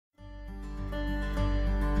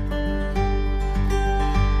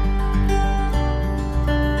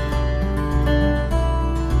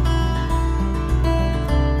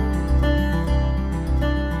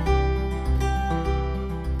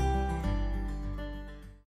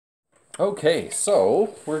Okay,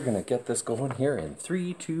 so we're gonna get this going here in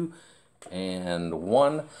three, two, and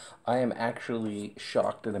one. I am actually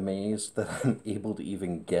shocked and amazed that I'm able to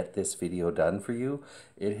even get this video done for you.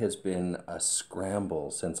 It has been a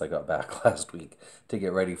scramble since I got back last week to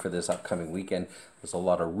get ready for this upcoming weekend. There's a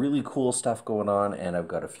lot of really cool stuff going on, and I've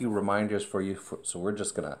got a few reminders for you. So we're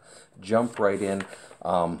just gonna jump right in.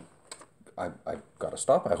 I gotta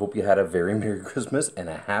stop. I hope you had a very Merry Christmas and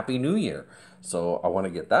a Happy New Year. So I want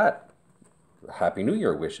to get that Happy New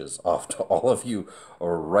Year wishes off to all of you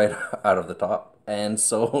right out of the top. And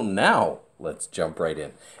so now let's jump right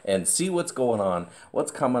in and see what's going on,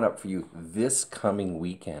 what's coming up for you this coming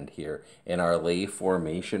weekend here in our lay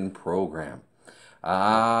formation program.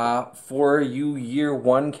 For you year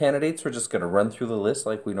one candidates, we're just going to run through the list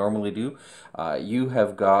like we normally do. You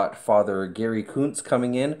have got Father Gary Kuntz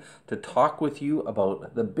coming in to talk with you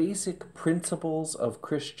about the basic principles of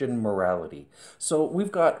Christian morality. So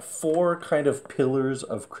we've got four kind of pillars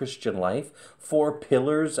of Christian life, four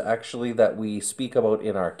pillars actually that we speak about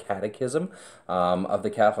in our catechism of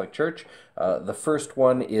the Catholic Church. The first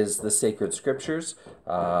one is the sacred scriptures.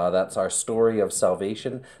 That's our story of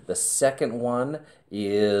salvation. The second one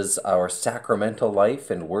is our sacramental life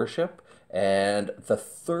and worship. And the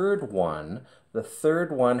third one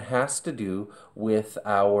has to do with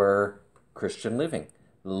our Christian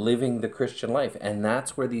living the Christian life. And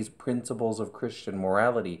that's where these principles of Christian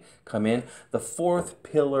morality come in. The fourth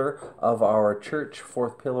pillar of our church,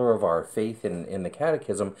 fourth pillar of our faith in the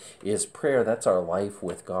catechism is prayer. That's our life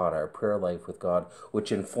with God, our prayer life with God,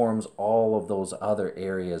 which informs all of those other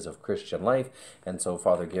areas of Christian life. And so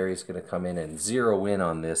Father Gary's going to come in and zero in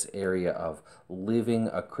on this area of living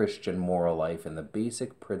a Christian moral life and the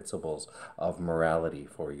basic principles of morality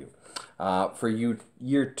for you. For you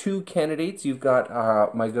year two candidates, you've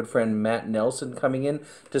got my good friend Matt Nelson coming in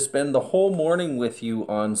to spend the whole morning with you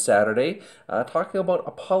on Saturday talking about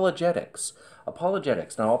apologetics.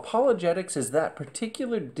 Apologetics. Now, apologetics is that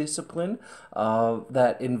particular discipline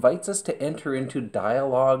that invites us to enter into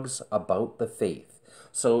dialogues about the faith.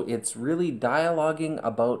 So it's really dialoguing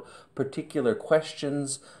about particular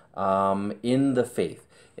questions in the faith.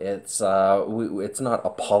 It's not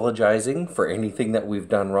apologizing for anything that we've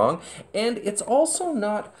done wrong, and it's also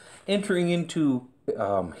not entering into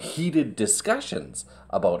heated discussions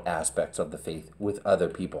about aspects of the faith with other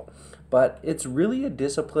people. But it's really a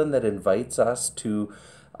discipline that invites us to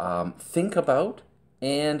think about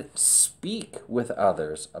and speak with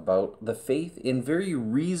others about the faith in very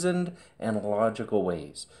reasoned and logical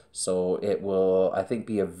ways. So it will, I think,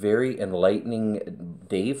 be a very enlightening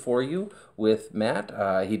day for you with Matt.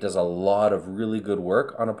 He does a lot of really good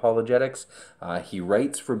work on apologetics. He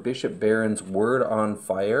writes for Bishop Barron's Word on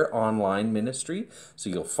Fire online ministry. So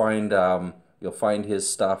you'll find his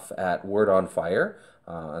stuff at Word on Fire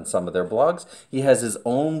on some of their blogs. He has his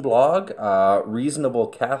own blog,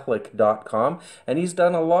 reasonablecatholic.com, and he's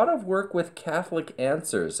done a lot of work with Catholic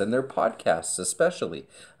Answers and their podcasts, especially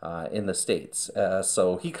in the States.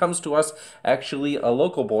 So he comes to us, actually a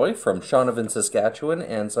local boy from Shaunavon, Saskatchewan,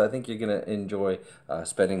 and so I think you're going to enjoy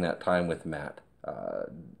spending that time with Matt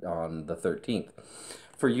on the 13th.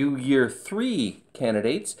 For you year three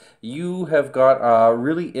candidates, you have got a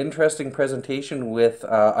really interesting presentation with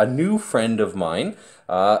a new friend of mine,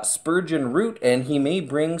 Spurgeon Root, and he may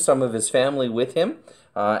bring some of his family with him.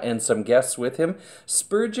 And some guests with him.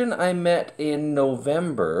 Spurgeon I met in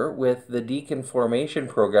November with the Deacon Formation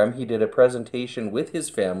Program. He did a presentation with his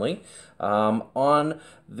family on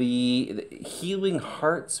the Healing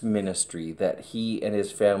Hearts ministry that he and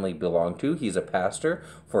his family belong to. He's a pastor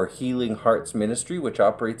for Healing Hearts Ministry, which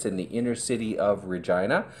operates in the inner city of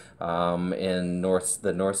Regina in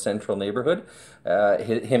the north central neighborhood.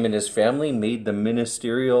 Him and his family made the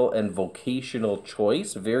ministerial and vocational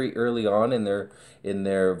choice very early on in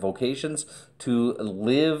their vocations to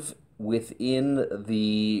live within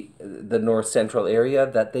the north central area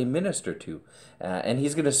that they minister to. And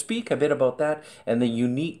he's going to speak a bit about that and the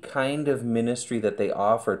unique kind of ministry that they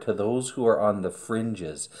offer to those who are on the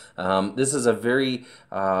fringes. This is a very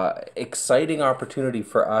exciting opportunity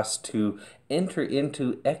for us to enter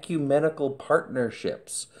into ecumenical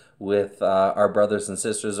partnerships with our brothers and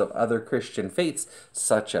sisters of other Christian faiths,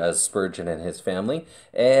 such as Spurgeon and his family,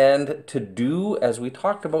 and to do, as we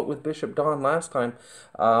talked about with Bishop Don last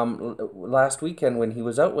weekend when he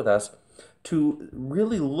was out with us, to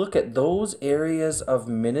really look at those areas of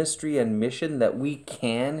ministry and mission that we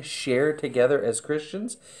can share together as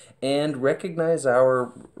Christians and recognize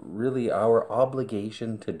our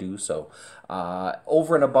obligation to do so.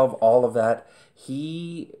 Over and above all of that,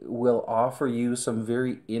 he will offer you some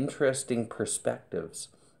very interesting perspectives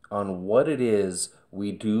on what it is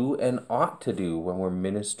we do and ought to do when we're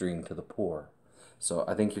ministering to the poor. So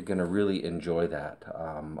I think you're going to really enjoy that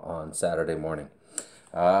on Saturday morning.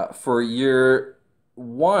 For your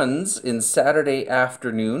ones in Saturday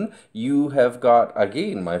afternoon, you have got,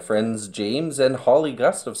 again, my friends James and Holly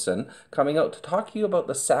Gustafson coming out to talk to you about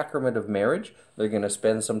the sacrament of marriage. They're going to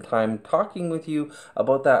spend some time talking with you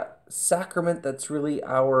about that sacrament that's really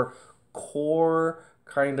our core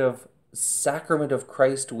kind of sacrament of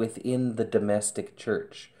Christ within the domestic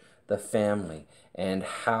church, the family, and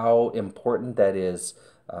how important that is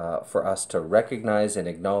for us to recognize and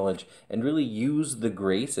acknowledge and really use the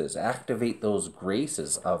graces, activate those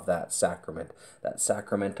graces of that sacrament, that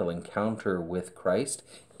sacramental encounter with Christ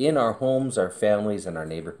in our homes, our families, and our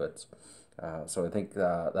neighborhoods. So I think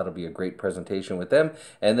that'll be a great presentation with them.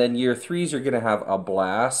 And then year threes, you're going to have a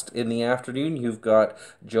blast in the afternoon. You've got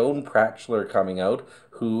Joan Pratchler coming out,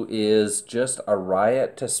 who is just a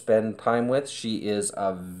riot to spend time with. She is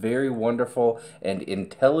a very wonderful and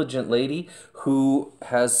intelligent lady who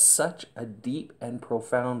has such a deep and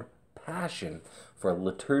profound passion for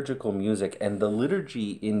liturgical music and the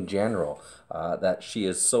liturgy in general that she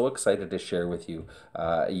is so excited to share with you.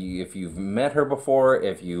 If you've met her before,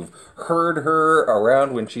 if you've heard her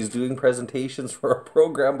around when she's doing presentations for a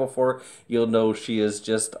program before, you'll know she is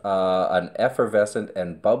just an effervescent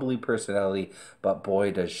and bubbly personality, but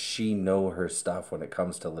boy, does she know her stuff when it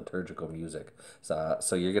comes to liturgical music.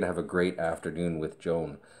 So you're going to have a great afternoon with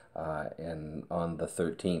Joan and on the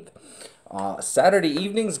 13th. Saturday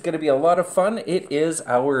evening is going to be a lot of fun. It is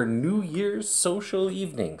our New Year's social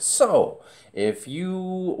evening. So, if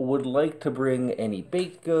you would like to bring any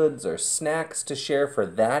baked goods or snacks to share for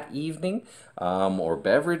that evening, or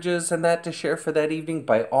beverages and that to share for that evening,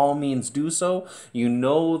 by all means do so. You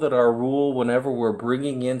know that our rule whenever we're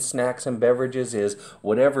bringing in snacks and beverages is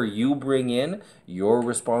whatever you bring in, you're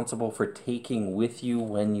responsible for taking with you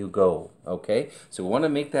when you go. Okay, so we want to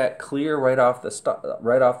make that clear right off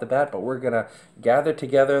the bat. But we're gonna gather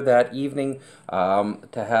together that evening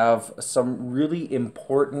to have some really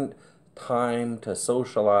important time to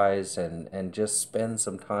socialize and just spend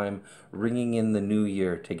some time ringing in the new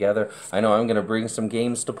year together. I know I'm going to bring some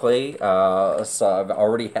games to play, so I've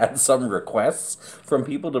already had some requests from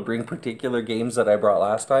people to bring particular games that I brought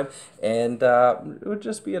last time, and it would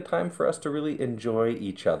just be a time for us to really enjoy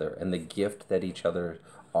each other and the gift that each other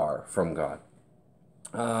are from God.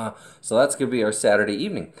 So that's going to be our Saturday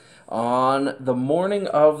evening. On the morning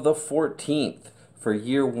of the 14th, for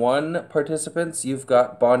year one participants, you've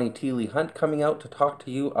got Bonnie Teely Hunt coming out to talk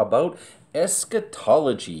to you about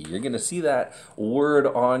eschatology. You're going to see that word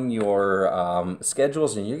on your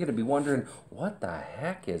schedules, and you're going to be wondering, what the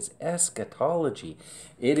heck is eschatology?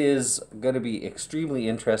 It is going to be extremely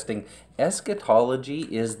interesting. Eschatology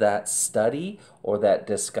is that study or that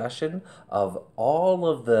discussion of all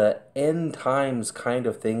of the end times kind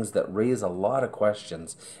of things that raise a lot of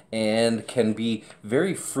questions and can be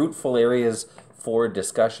very fruitful areas for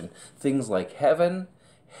discussion. Things like heaven,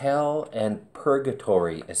 hell, and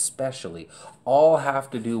purgatory especially all have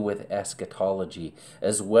to do with eschatology,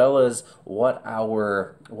 as well as what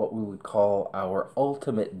we would call our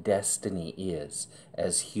ultimate destiny is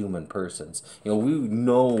as human persons. You know, we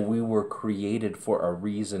know we were created for a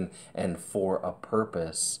reason and for a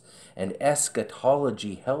purpose, and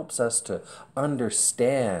eschatology helps us to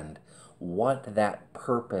understand what that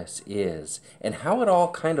purpose is and how it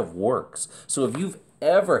all kind of works. So if you've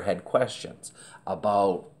ever had questions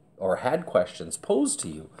about, or had questions posed to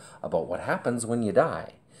you about what happens when you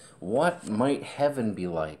die, what might heaven be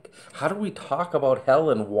like? How do we talk about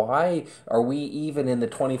hell, and why are we even in the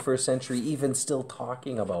 21st century even still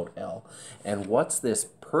talking about hell? And what's this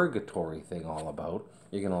purgatory thing all about?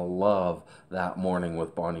 You're going to love that morning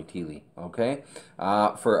with Bonnie Teely, okay?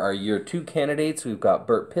 For our year two candidates, we've got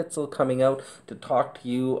Bert Pitzel coming out to talk to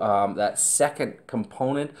you, that second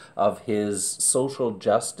component of his social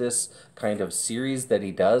justice kind of series that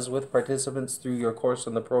he does with participants through your course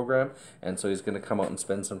in the program. And so he's going to come out and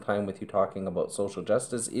spend some time with you talking about social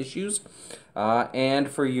justice issues. And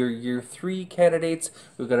for your year three candidates,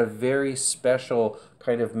 we've got a very special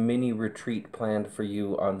kind of mini retreat planned for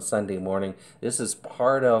you on Sunday morning. This is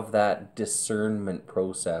part of that discernment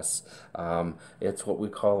process. It's what we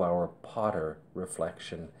call our Potter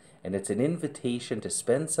reflection. And it's an invitation to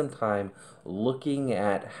spend some time looking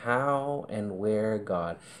at how and where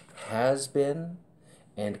God has been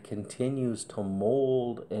and continues to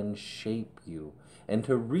mold and shape you, and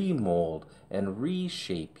to remold and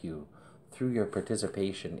reshape you through your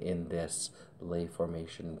participation in this lay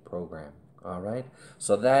formation program. All right,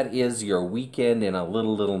 so that is your weekend in a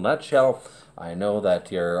little nutshell. I know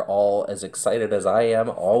that you're all as excited as I am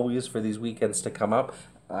always for these weekends to come up.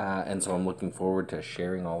 And so I'm looking forward to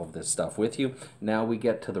sharing all of this stuff with you. Now we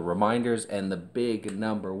get to the reminders, and the big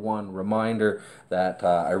number one reminder that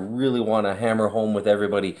I really want to hammer home with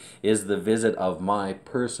everybody is the visit of my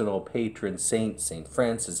personal patron saint, St.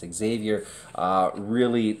 Francis Xavier,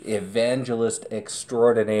 really evangelist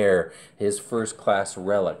extraordinaire, his first class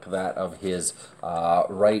relic, that of his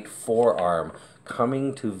right forearm,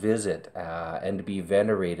 coming to visit and be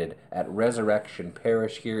venerated at Resurrection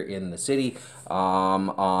Parish here in the city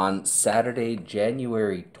on Saturday,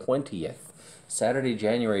 January 20th. Saturday,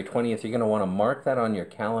 January 20th. You're going to want to mark that on your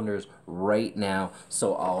calendars right now,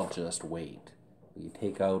 so I'll just wait. You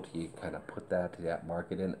take out, you kind of put that, mark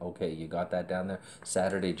it in. Okay, you got that down there.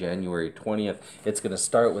 Saturday, January 20th. It's going to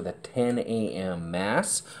start with a 10 a.m.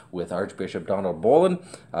 Mass with Archbishop Donald Bolin.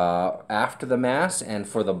 After the Mass and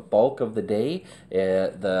for the bulk of the day,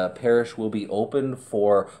 the parish will be open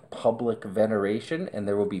for public veneration, and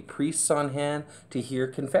there will be priests on hand to hear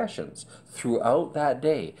confessions throughout that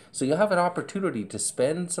day. So you'll have an opportunity to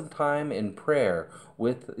spend some time in prayer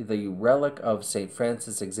with the relic of St.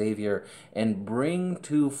 Francis Xavier and bring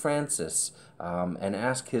to Francis and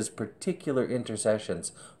ask his particular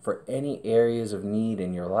intercessions for any areas of need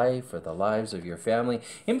in your life or the lives of your family.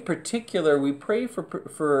 In particular, we pray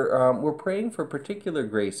we're praying for particular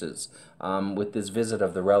graces with this visit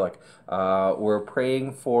of the relic. We're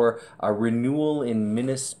praying for a renewal in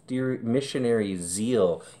missionary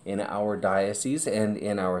zeal in our diocese and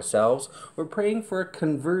in ourselves. We're praying for a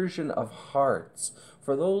conversion of hearts,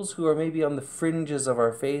 for those who are maybe on the fringes of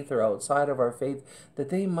our faith or outside of our faith, that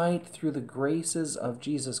they might, through the graces of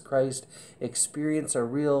Jesus Christ, experience a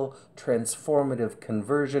real transformative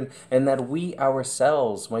conversion, and that we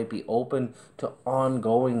ourselves might be open to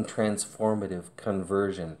ongoing transformative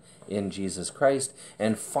conversion in Jesus Christ.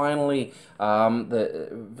 And finally,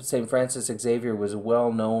 St. Francis Xavier was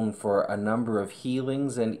well known for a number of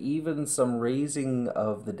healings and even some raising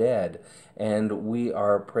of the dead, and we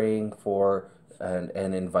are praying for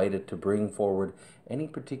and invited to bring forward any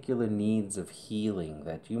particular needs of healing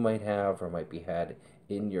that you might have or might be had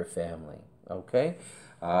in your family. Okay?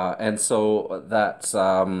 And so that's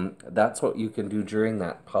what you can do during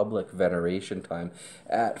that public veneration time.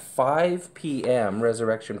 At 5 p.m.,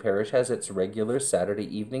 Resurrection Parish has its regular Saturday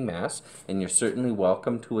evening Mass, and you're certainly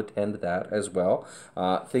welcome to attend that as well.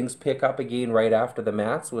 Things pick up again right after the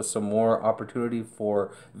Mass with some more opportunity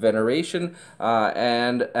for veneration.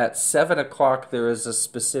 And at 7 o'clock, there is a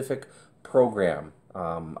specific program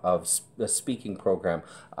of the speaking program.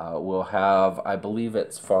 We'll have, I believe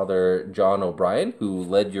it's Father John O'Brien, who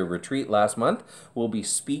led your retreat last month, will be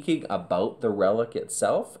speaking about the relic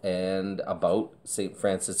itself and about St.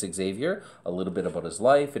 Francis Xavier, a little bit about his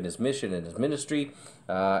life and his mission and his ministry.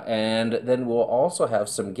 And then we'll also have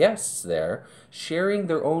some guests there sharing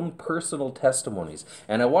their own personal testimonies.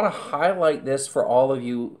 And I want to highlight this for all of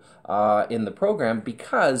you in the program,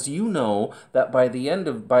 because you know that by the end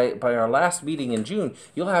of by our last meeting in June,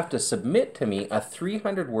 you'll have to submit to me a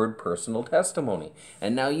 300-word personal testimony.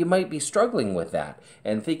 And now you might be struggling with that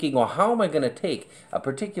and thinking, well, how am I going to take a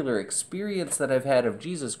particular experience that I've had of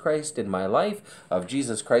Jesus Christ in my life, of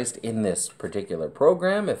Jesus Christ in this particular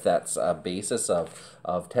program, if that's a basis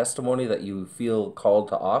of testimony that you feel called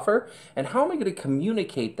to offer, and how am I going to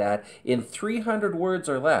communicate that in 300 words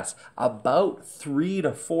or less, about 3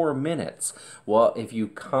 to 4 minutes? Well, if you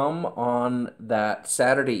come on that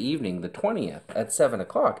Saturday evening, the 20th, at 7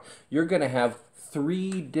 o'clock, you're going to have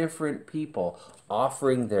 3 different people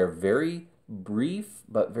offering their very brief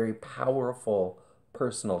but very powerful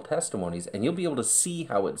personal testimonies, and you'll be able to see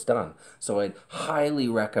how it's done. So I'd highly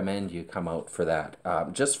recommend you come out for that.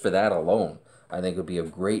 Just for that alone, I think it would be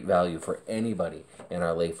of great value for anybody in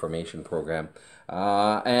our lay formation program.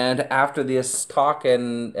 And after this talk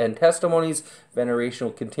and testimonies, veneration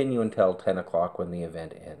will continue until 10 o'clock when the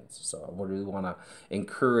event ends. So I really want to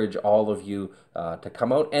encourage all of you to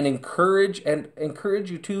come out, and encourage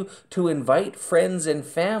you to invite friends and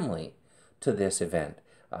family to this event.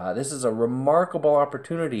 This is a remarkable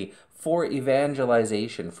opportunity for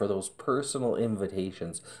evangelization, for those personal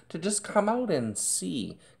invitations to just come out and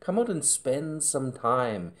see, come out and spend some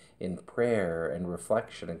time in prayer and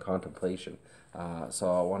reflection and contemplation.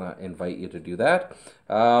 So I want to invite you to do that.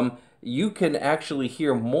 You can actually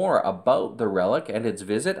hear more about the relic and its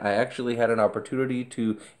visit. I actually had an opportunity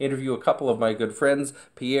to interview a couple of my good friends,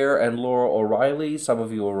 Pierre and Laura O'Reilly. Some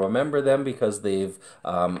of you will remember them because they've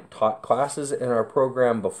taught classes in our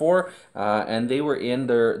program before, and they were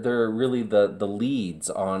they're really the leads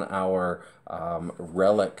on our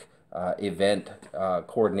relic event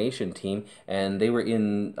coordination team, and they were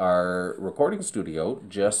in our recording studio,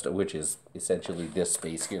 which is essentially this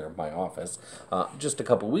space here, my office, just a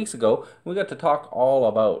couple weeks ago. We got to talk all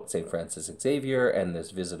about St. Francis Xavier and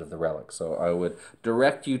this visit of the relics. So I would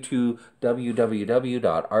direct you to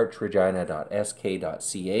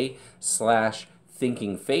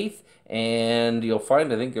www.archregina.sk.ca/thinkingfaith, and you'll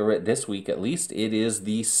find, I think this week at least, it is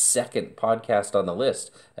the second podcast on the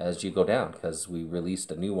list as you go down, because we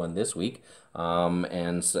released a new one this week,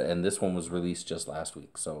 and this one was released just last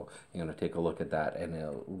week. So you're going to take a look at that, and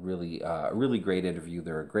a really great interview.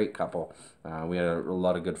 They're a great couple. We had a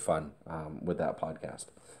lot of good fun with that podcast.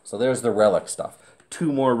 So there's the relic stuff.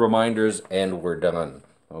 2 more reminders and we're done.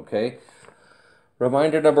 Okay?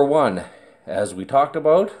 Reminder number 1. As we talked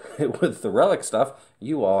about with the relic stuff,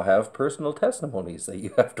 you all have personal testimonies that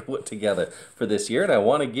you have to put together for this year. And I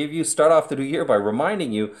want to start off the new year by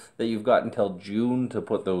reminding you that you've got until June to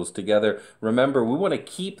put those together. Remember, we want to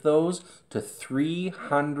keep those to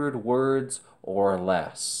 300 words or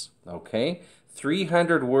less. Okay?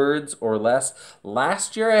 300 words or less.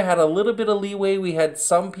 Last year I had a little bit of leeway. We had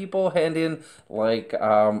some people hand in I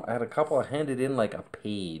had a couple handed in like a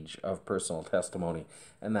page of personal testimony,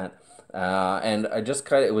 and that and I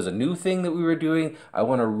just it was a new thing that we were doing. I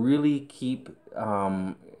want to really keep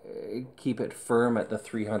it firm at the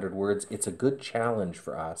 300 words. It's a good challenge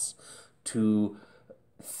for us to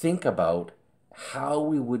think about how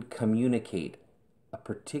we would communicate a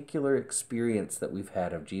particular experience that we've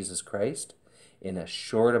had of Jesus Christ in a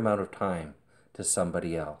short amount of time to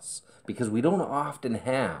somebody else, because we don't often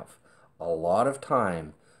have a lot of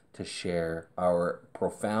time to share our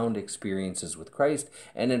profound experiences with Christ.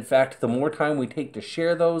 And in fact, the more time we take to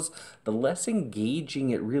share those, the less engaging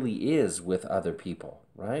it really is with other people,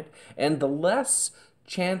 right? And the less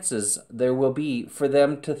chances there will be for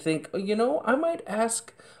them to think, oh, you know, I might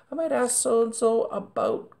ask so-and-so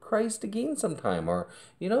about Christ again sometime, or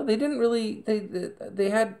you know, they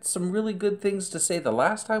had some really good things to say the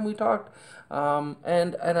last time we talked,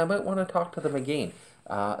 and I might want to talk to them again.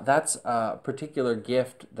 That's a particular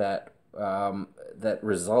gift that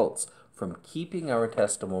results from keeping our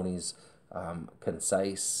testimonies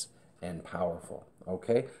concise and powerful.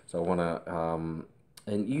 Okay, so I want to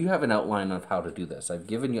and you have an outline of how to do this. I've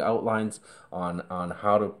given you outlines on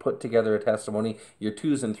how to put together a testimony. Your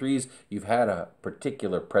 2s and 3s, you've had a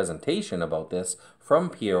particular presentation about this from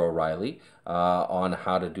Pierre O'Reilly on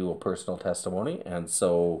how to do a personal testimony. And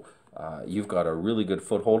so you've got a really good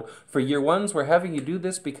foothold. For year 1s, we're having you do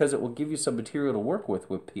this because it will give you some material to work with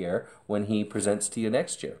Pierre when he presents to you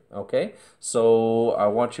next year. Okay? So I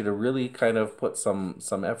want you to really kind of put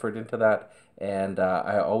some effort into that. And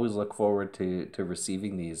I always look forward to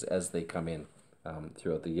receiving these as they come in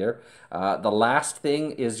throughout the year. The last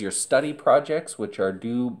thing is your study projects, which are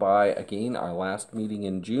due by, again, our last meeting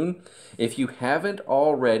in June. If you haven't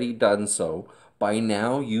already done so, by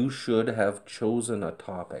now you should have chosen a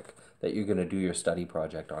topic that you're going to do your study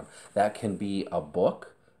project on. That can be a book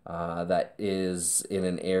that is in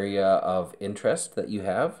an area of interest that you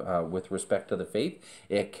have with respect to the faith.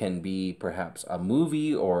 It can be perhaps a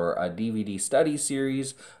movie or a DVD study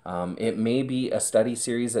series. It may be a study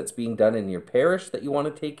series that's being done in your parish that you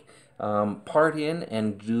want to take part in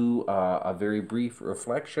and do a very brief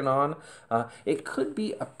reflection on. It could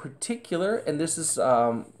be a particular, and this is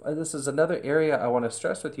another area I want to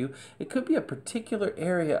stress with you, it could be a particular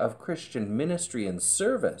area of Christian ministry and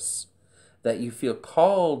service that you feel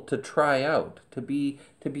called to try out, to be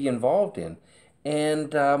involved in,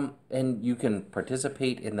 and you can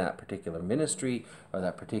participate in that particular ministry or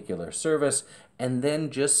that particular service, and then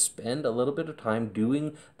just spend a little bit of time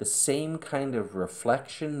doing the same kind of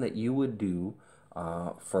reflection that you would do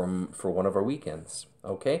for one of our weekends.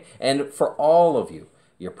 Okay, and for all of you,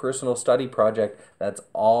 your personal study project, that's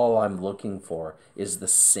all I'm looking for, is the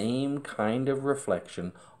same kind of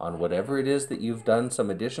reflection on whatever it is that you've done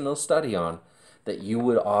some additional study on that you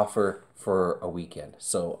would offer for a weekend.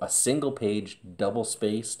 So a single page, double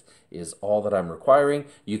spaced, is all that I'm requiring.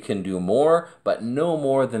 You can do more, but no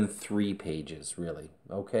more than 3 pages, really.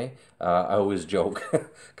 Okay? I always joke,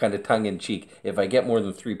 kind of tongue in cheek, if I get more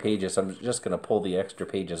than 3 pages, I'm just going to pull the extra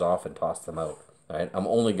pages off and toss them out. Right? I'm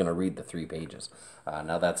only going to read the 3 pages.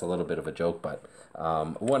 Now that's a little bit of a joke, but I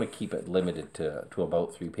want to keep it limited to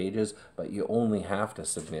about 3 pages, but you only have to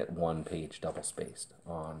submit 1 page double-spaced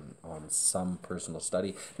on some personal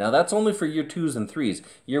study. Now that's only for year 2s and 3s.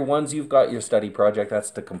 Year 1s, you've got your study project.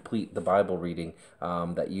 That's to complete the Bible reading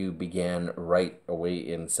that you began right away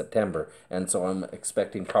in September. And so I'm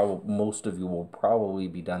expecting most of you will probably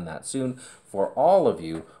be done that soon. For all of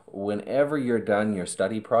you, whenever you're done your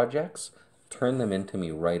study projects, turn them into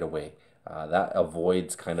me right away. That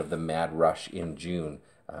avoids kind of the mad rush in June,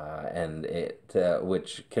 and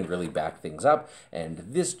which can really back things up. And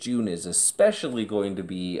this June is especially going to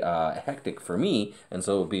be hectic for me, and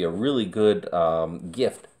so it would be a really good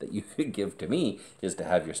gift that you could give to me is to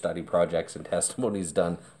have your study projects and testimonies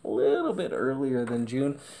done a little bit earlier than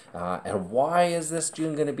June. And why is this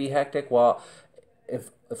June going to be hectic? Well,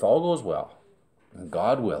 if all goes well,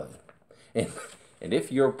 God willing, and and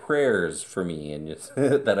if your prayers for me and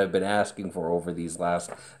that I've been asking for over these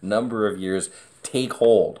last number of years take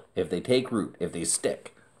hold, if they take root, if they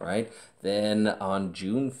stick, right, then on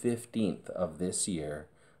June 15th of this year,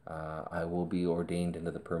 I will be ordained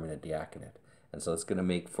into the permanent diaconate. And so it's going to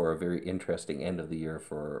make for a very interesting end of the year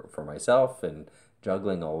for myself and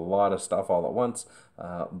juggling a lot of stuff all at once.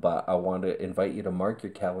 But I want to invite you to mark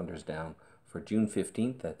your calendars down for June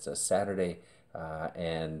 15th. That's a Saturday.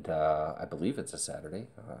 And I believe it's a Saturday.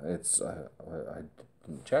 I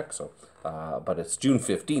didn't check, so but it's June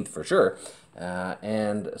 15th for sure.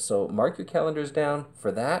 And so mark your calendars down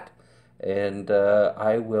for that, and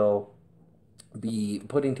I will be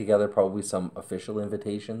putting together probably some official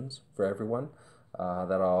invitations for everyone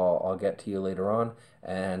that I'll get to you later on,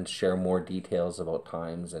 and share more details about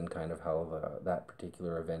times and kind of how that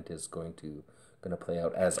particular event is going to play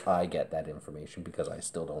out as I get that information, because I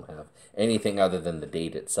still don't have anything other than the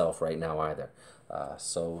date itself right now either.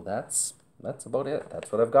 So that's about it.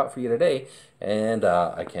 That's what I've got for you today, and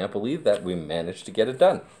I can't believe that we managed to get it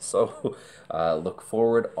done. So look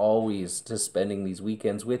forward always to spending these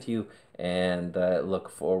weekends with you, and look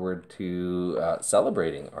forward to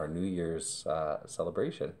celebrating our New Year's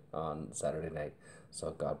celebration on Saturday night.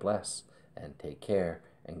 So God bless and take care,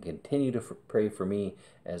 and continue to pray for me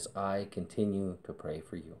as I continue to pray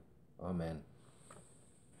for you. Amen.